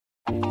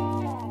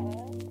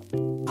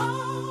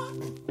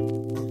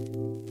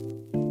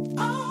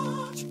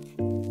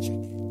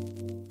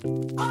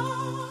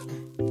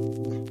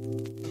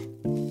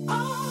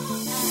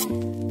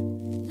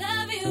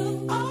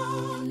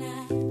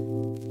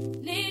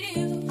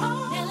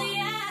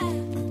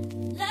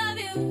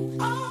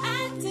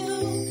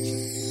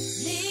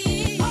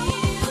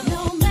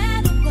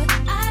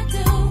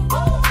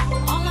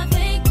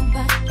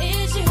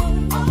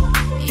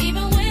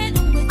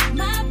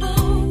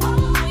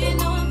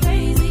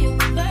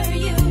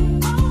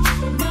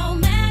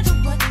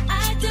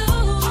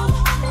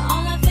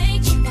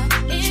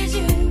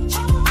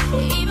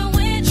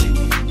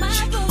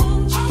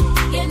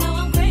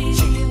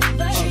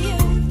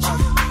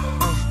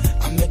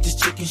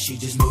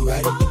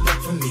right up the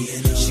block for me.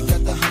 And she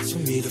got the hots for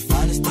me, the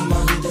finest thing my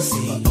hood has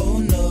seen. Oh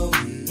no,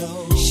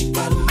 no, she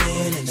got a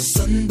man and a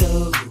son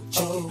though.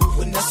 Oh,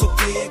 when that's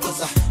okay,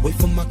 cause I wait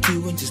for my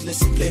cue and just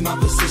listen, play my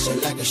position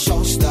like a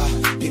show star.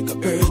 Pick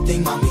up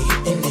everything, mommy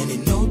hitting, and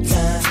in no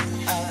time,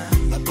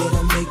 I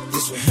better make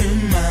this with her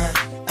mine.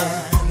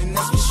 And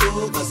that's for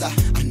sure, cause I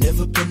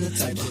never been the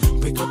type to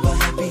break up a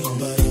happy home.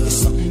 But it's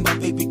something about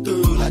baby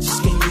girl, I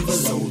just can't leave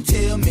alone.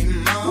 Tell me,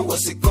 mom,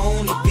 what's it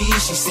gonna be?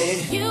 She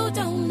said, you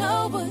don't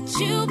know what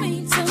you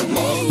mean to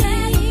me.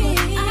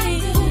 I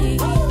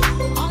do.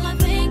 All I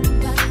think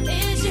about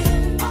is you.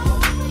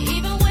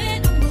 Even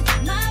when I'm with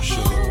my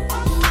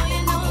boo, you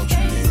know I'm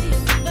crazy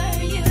over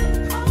you.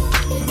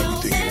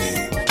 Don't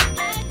care what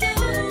I do.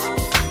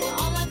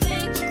 All I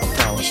think about I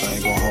promise I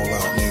ain't gonna hold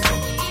out, nigga.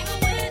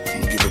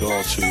 I'm gonna give it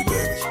all to you,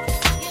 baby.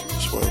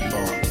 Swear to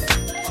God.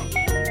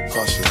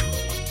 Caution.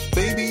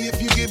 Baby, if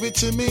you give it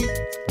to me,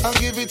 I'll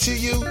give it to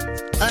you.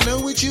 I know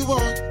what you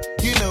want.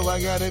 You know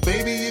I got it,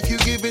 baby. If you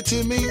give it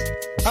to me,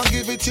 I'll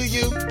give it to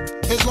you.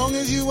 As long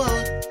as you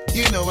want,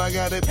 you know I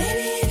got it.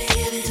 Baby, if you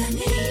give it to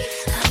me,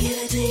 I'll give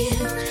it to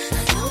you.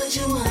 I know what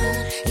you want,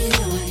 you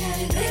know I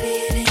got it. Baby,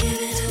 if you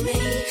give it to me,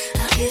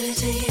 I'll give it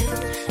to you.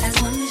 As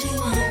long as you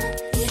want,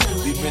 you know I got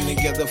it. We've been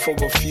together for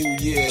a few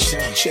years,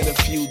 shed a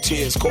few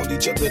tears, called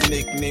each other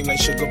nicknames like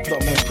Sugar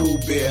Plum and Pooh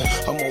Bear.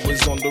 I'm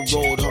always on the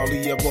road,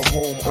 hardly ever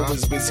home.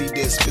 Always busy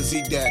this,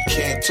 busy that,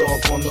 can't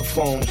talk on the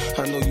phone.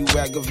 I know you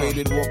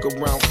aggravated, walk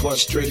around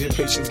frustrated,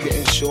 patience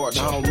getting short.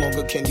 How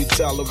longer can you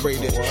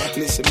tolerate it?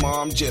 Listen,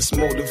 ma, I'm just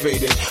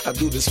motivated. I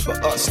do this for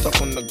us,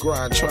 stuck on the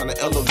grind, trying to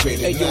elevate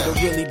it. Hey, yo, to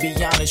really be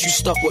honest, you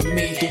stuck with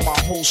me through my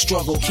whole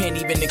struggle. Can't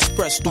even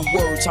express through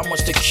words how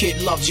much the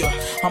kid loves you.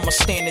 I'ma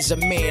stand as a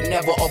man,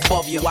 never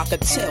above you. I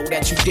could tell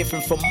that you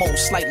different from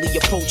most, slightly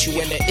approach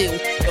you in the ill.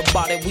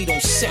 About it, we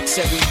don't sex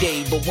every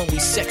day, but when we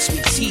sex,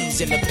 we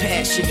tease in a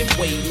passionate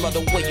way. Love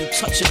the way you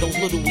touch it, those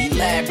little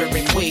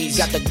elaborate ways.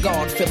 Got the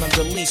guard feeling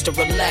released to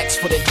relax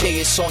for the day.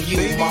 It's on you,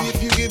 baby, ma.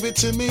 If you give it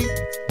to me,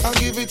 I'll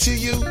give it to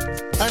you.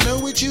 I know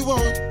what you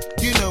want,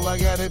 you know I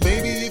got it,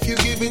 baby. If you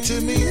give it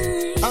to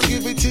me, I'll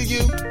give it to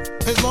you.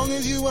 As long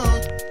as you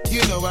want,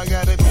 you know I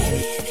got it, baby.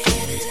 If you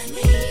give it to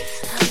me,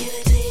 I'll give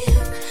it to you.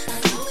 I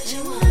know what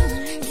you want,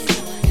 you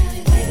know I got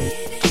it, baby.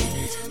 If you give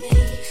it to me,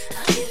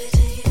 I'll give it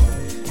to you.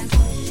 As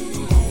long as you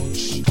want.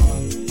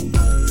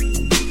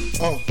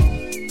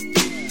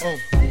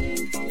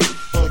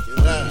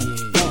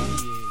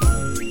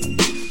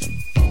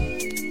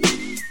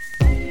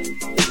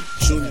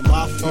 Junior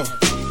Mafia.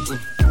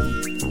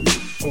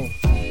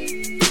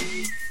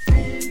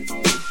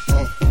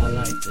 I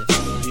like this.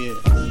 Yeah.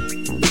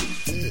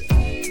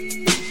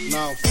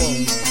 Now,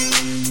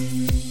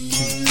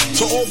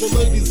 to all the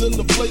ladies in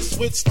the place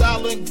with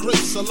style and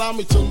grace, allow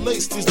me to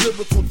lace these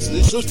lyrical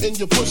tissues in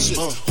your bushes.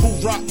 Who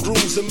rock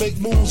grooves and make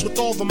moves with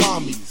all the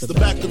mommies. The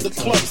back of the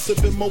club,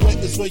 sipping Moet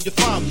is where you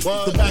find me.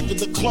 The back of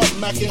the club,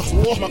 macking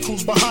war, my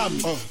crew's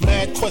behind me.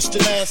 Mad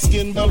question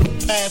asking,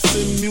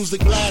 passing,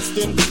 music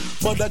blasting.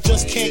 But I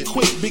just can't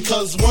quit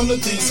because one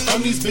of these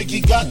honeys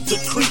Biggie got to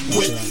creep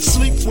with,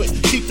 sleep with,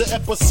 keep the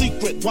ep a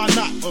secret. Why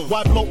not?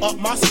 Why blow up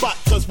my spot?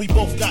 Cause we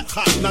both got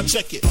hot. Now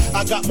check it.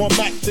 I got more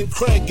Mac than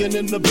Craig and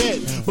in the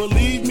bed.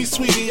 Believe me,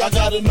 sweetie, I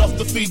got enough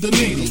to feed the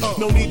needy.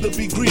 No need to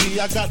be greedy.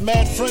 I got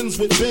mad friends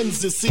with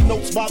Benzes. See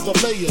notes by the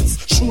layers.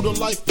 True to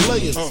life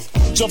players.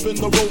 Jump in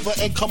the Rover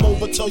and come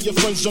over. Tell your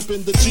friends jump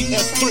in the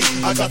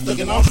GF3. I got the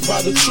out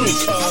by the tree.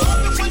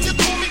 When you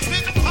call me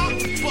Big Papa,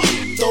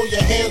 throw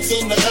your hands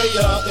in the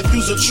air if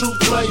you's a true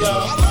player.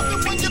 I love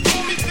it when you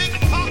call me Big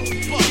Papa.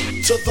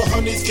 To the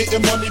honeys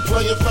getting money,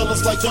 playing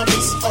fellas like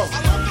dummies. I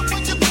love it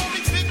when you call me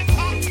Big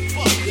Papa.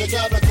 You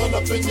got a gun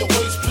up in your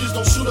waist, please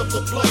don't shoot up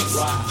the place.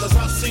 Cause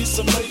I see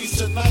some ladies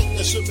tonight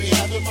that should be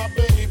having my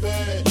baby,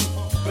 baby.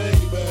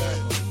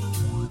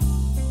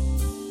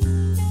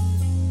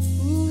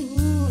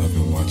 I've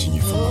been watching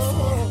you from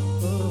afar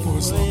for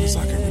as long as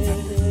I can remember.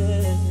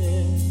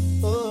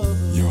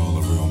 You're all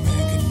a real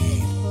man can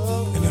need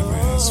and ever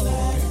ask for,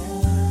 baby.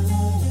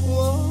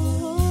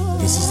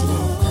 This is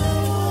love,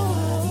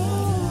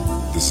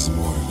 girl. This is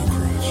more than a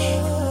crush.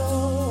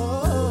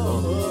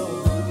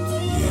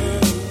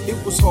 It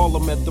was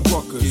Harlem at the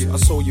Ruckers. I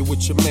saw you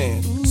with your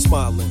man,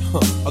 smiling,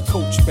 a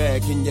Coach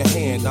bag in your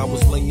hand. I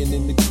was laying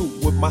in the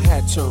coupe with my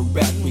hat turned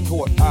back. We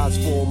caught eyes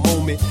for a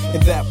moment,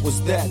 and that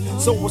was that.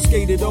 So I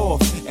skated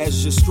off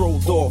as you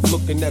strolled off,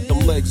 looking at them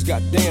legs.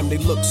 Goddamn, they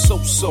look so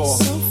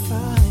soft.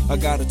 I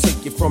gotta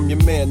take you from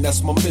your man,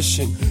 that's my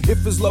mission.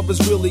 If his love has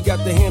really got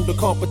to handle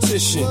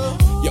competition,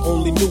 you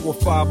only knew him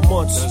 5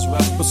 months. That's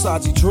right.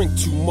 Besides, he drink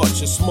too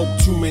much and smoke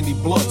too many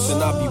blunts.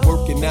 And I be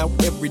working out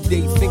every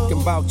day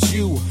thinking about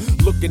you,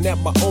 looking at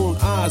my own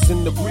eyes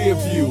in the rear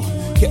view,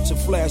 catching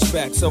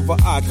flashbacks of our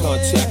eye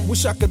contact.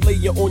 Wish I could lay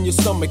you on your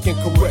stomach and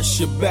caress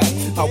your back.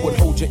 I would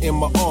hold you in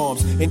my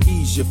arms and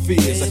ease your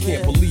fears. I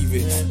can't believe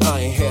it,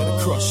 I ain't had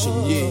a crush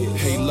in years.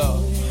 Hey,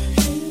 love.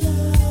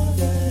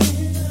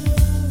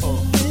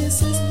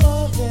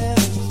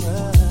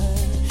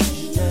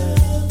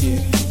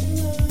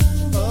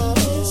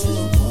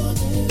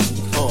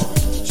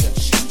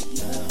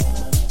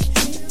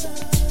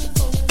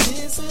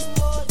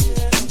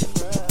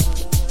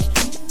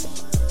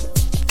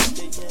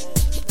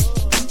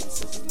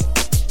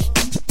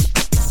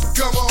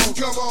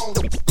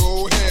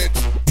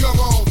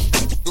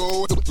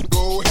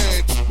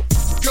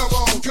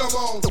 Come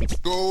on,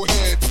 go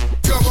ahead.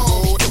 Come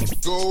on,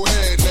 go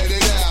ahead, let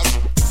it out.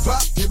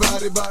 Pop your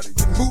body,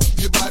 move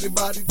your body,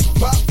 pop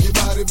your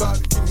body,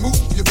 move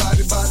your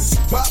body, pop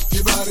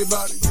your body,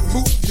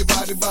 move your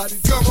body.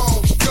 Come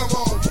on, come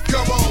on,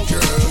 come on,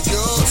 girl,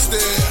 your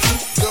stare,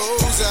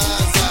 those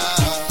eyes.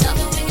 Love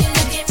it when you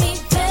look at me,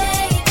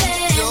 baby.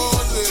 Your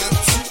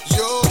lips,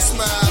 your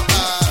smile.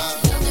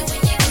 Love it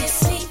when you kiss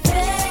me,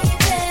 baby.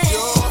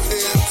 Your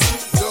hips,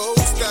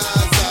 those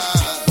thighs.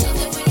 Love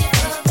it when you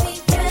hug me,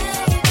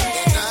 baby.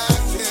 And I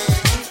can't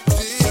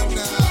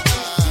deny.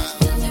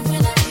 Love it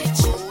when I get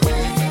you.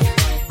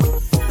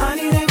 I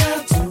need a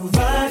girl to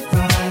ride.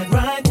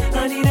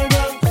 I need a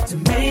girl to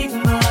make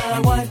my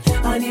wife.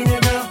 I need a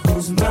girl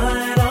who's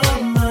mine,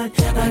 all mine.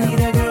 I need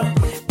a girl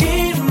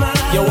in my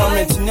Yo, I'm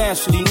life.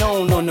 internationally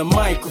known on the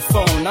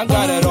microphone. I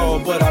got it all,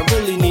 but I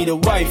really need a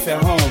wife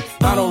at home.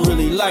 I don't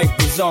really like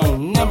the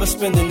zone, never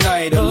spend the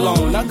night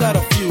alone. I got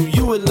a few,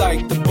 you would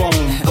like the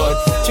bone, but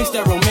chicks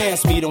that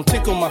romance me don't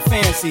tickle my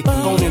fancy.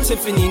 Bonin'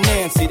 Tiffany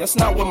Nancy, that's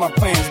not what my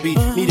plans be.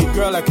 Need a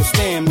girl that can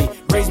stand me,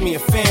 raise me a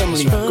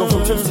family. Go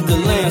from trips to the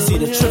land, see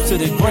the trip to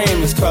the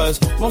Grammys. Cause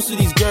most of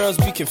these girls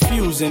be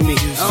confusing me.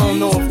 I don't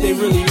know if they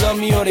really love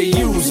me or they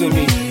using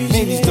me.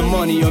 Maybe it's the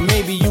money or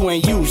maybe you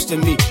ain't used to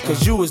me.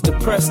 Cause you was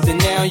depressed and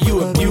now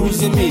you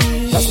abusing me.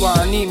 That's why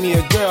I need me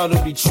a girl to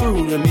be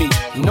true to me.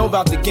 Know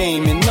about the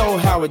game and know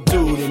how it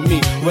do to me.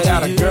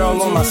 Without a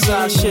girl on my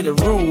side, shit'll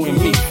ruin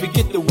me.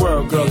 Forget the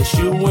world, girl, it's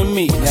you and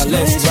me. Now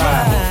let's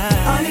ride.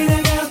 I need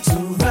a girl to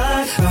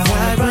ride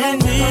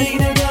with me. I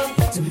need a girl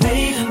to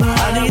make my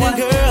wife. I need a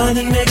girl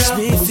that makes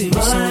me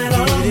feel so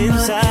good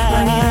inside.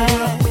 I need a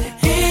girl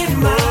in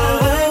my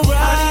life.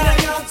 I need a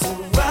girl to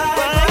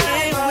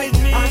ride with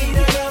me. I need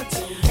a girl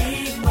to be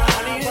my wife.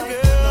 I need a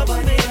girl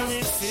that makes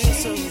me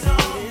feel so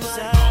good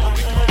inside.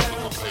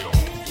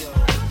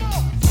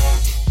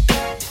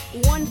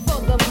 One for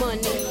the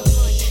money,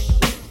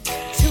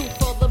 two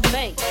for the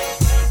bank,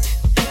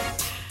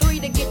 three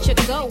to get you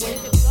going,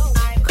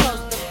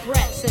 cause the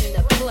brats in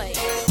the play.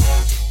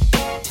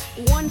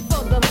 One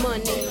for the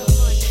money,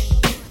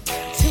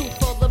 two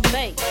for the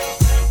bank,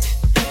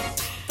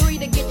 three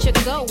to get you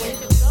going,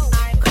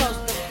 cause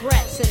the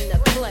brats in the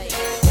play.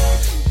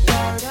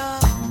 Word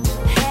up,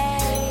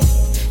 hey,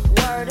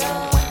 word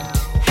up,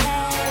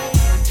 hey,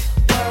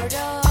 word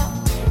up,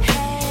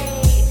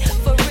 hey,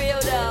 for real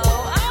though.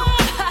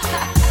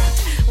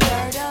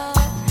 Word up,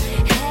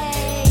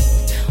 hey,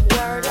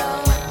 word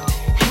up,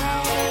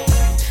 hey,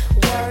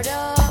 word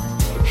up,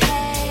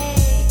 hey,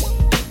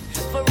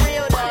 for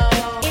real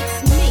though. It's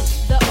me,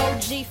 the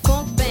OG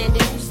Funk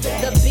Bandit,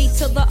 the B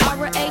to the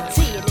R-A-T.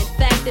 And in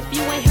fact, if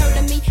you ain't heard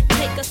of me,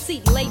 take a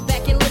seat, lay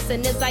back and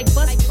listen as I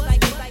bust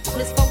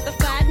this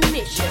funkified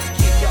mission.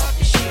 Kick off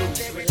your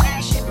shoes,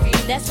 relax your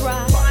feet. That's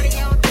right. Party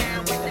on down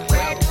with the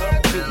red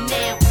carpet.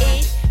 Now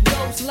it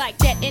goes like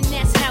that, and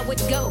that's how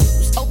it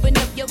goes. Open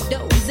up your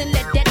doors and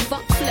let that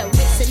funk flow.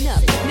 Listen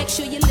up, make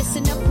sure you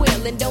listen up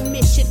well and don't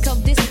miss shit,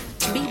 cause this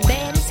be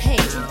bad as hell.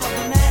 Truth of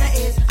the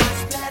matter is, I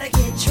splatter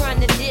again.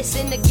 Trying to diss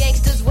in the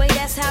gangsters' way,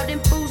 that's how them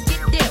fools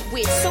get dealt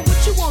with. So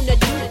what you wanna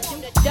do?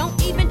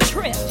 Don't even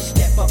trip.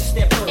 Step up,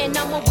 and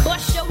I'ma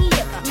bust your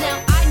lip.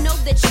 Now I know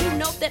that you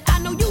know that I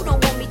know you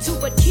don't want me to,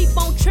 but keep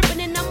on tripping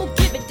and I'ma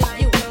give it to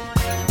you. 1,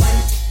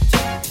 2,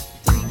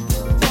 3,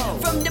 4.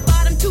 From the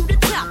bottom to the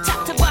top,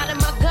 top to bottom,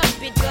 my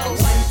cup it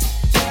goes. 1,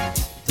 2,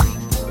 3,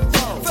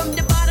 4. From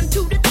the bottom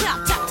to the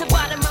top, top to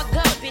bottom, my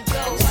cup it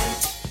goes. 1,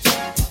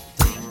 2,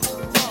 3,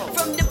 4.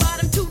 From the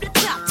bottom to the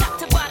top, top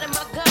to bottom,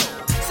 I go.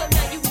 So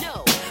now you know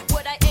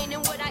what I ain't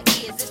and what I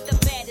is. It's the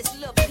baddest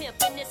little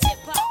pimp in this hip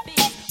hop biz.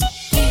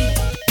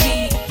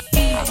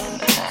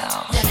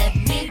 Now let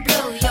me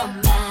blow your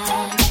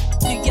mind.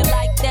 Do you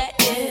like that?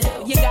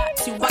 Yeah, you got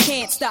to. I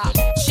can't stop.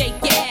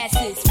 Shake your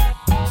asses. Now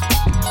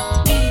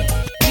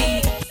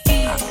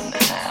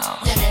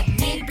let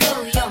me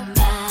blow your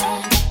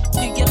mind.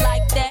 Do you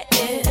like that?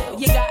 Yeah,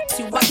 you got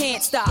to. I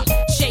can't stop.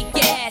 Shake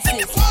your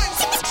asses.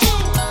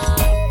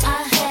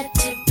 I had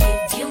to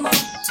give you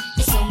more.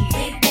 It's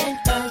only been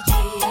a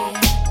year.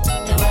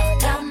 Now I've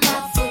got my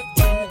foot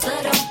in the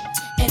door,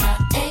 and I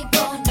ain't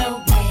going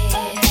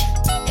nowhere.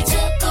 It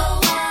took a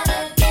while to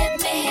get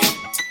me here,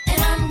 and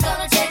I'm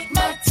gonna take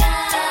my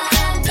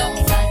time. Don't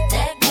fight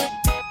that good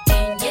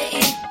in your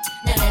ear.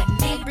 Now let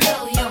me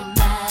blow your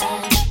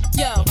mind.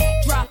 Yo,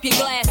 drop your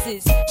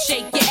glasses.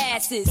 Shake your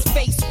asses.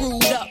 Face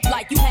screwed up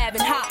like you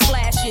having hot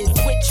flashes.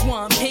 Which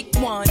one? Pick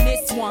one.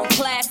 This one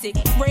classic.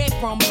 Red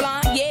from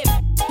blind. Yeah,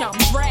 I'm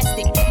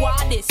drastic. Why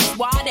this?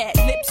 Why that?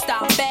 Lip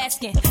stop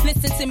basking.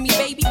 Listen to me,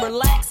 baby.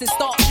 Relax and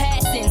start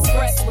passing.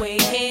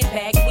 Expressway, head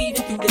back,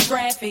 weaving through the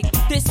traffic.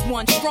 This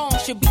one strong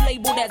should be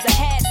labeled as a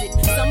hazard.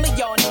 Some of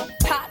y'all know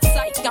hot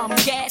psych, I'm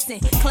gassing.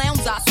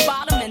 Clowns, I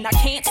spot them and I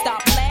can't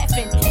stop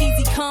laughing.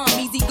 Easy come,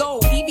 easy go.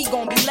 Evie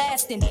gon' be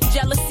lasting.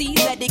 Jealousy,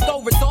 let it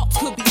go. Results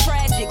could be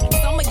tragic.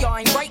 Some of y'all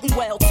ain't writing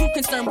well, too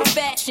concerned with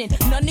fashion.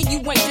 None of you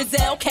ain't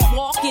Giselle, can't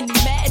walk and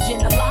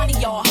imagine. A lot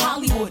of y'all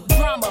Hollywood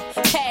drama,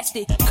 cast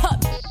it, cut,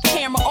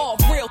 camera off,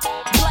 real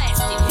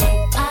blasted.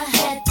 I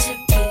had to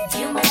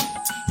give you more.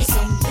 It's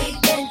only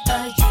been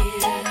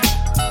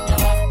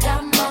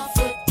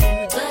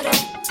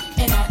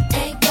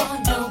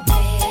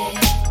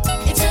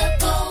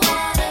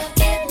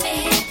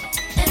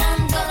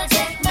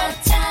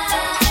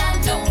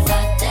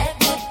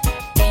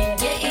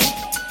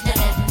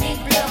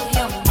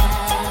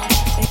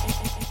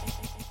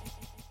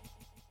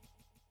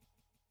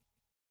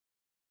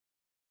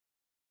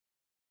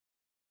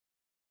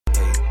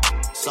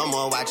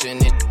one watching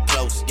it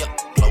close, yep,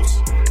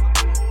 close.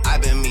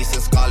 I've been me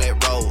since Scarlet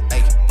Road,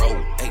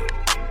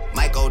 ayy.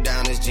 Might go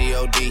down as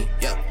G-O-D,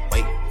 yeah,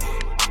 wait.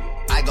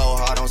 I go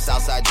hard on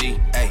Southside G,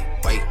 ayy,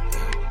 wait.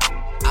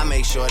 I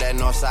make sure that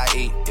Northside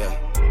E, yeah.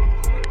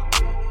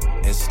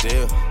 And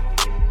still,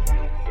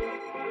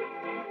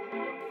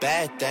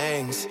 bad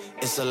things,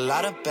 it's a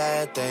lot of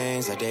bad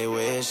things that they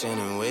wishing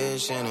and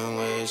wishing and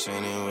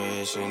wishing and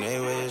wishing, they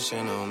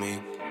wishing on me,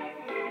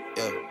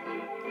 yeah.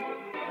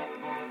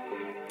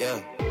 Yeah.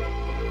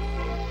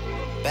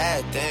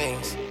 Bad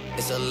things.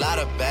 It's a lot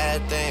of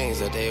bad things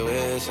that they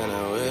wishing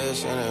and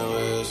wishing and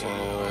wishing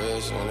and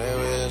wishing, they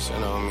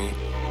wishing on me.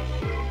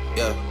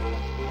 Yeah.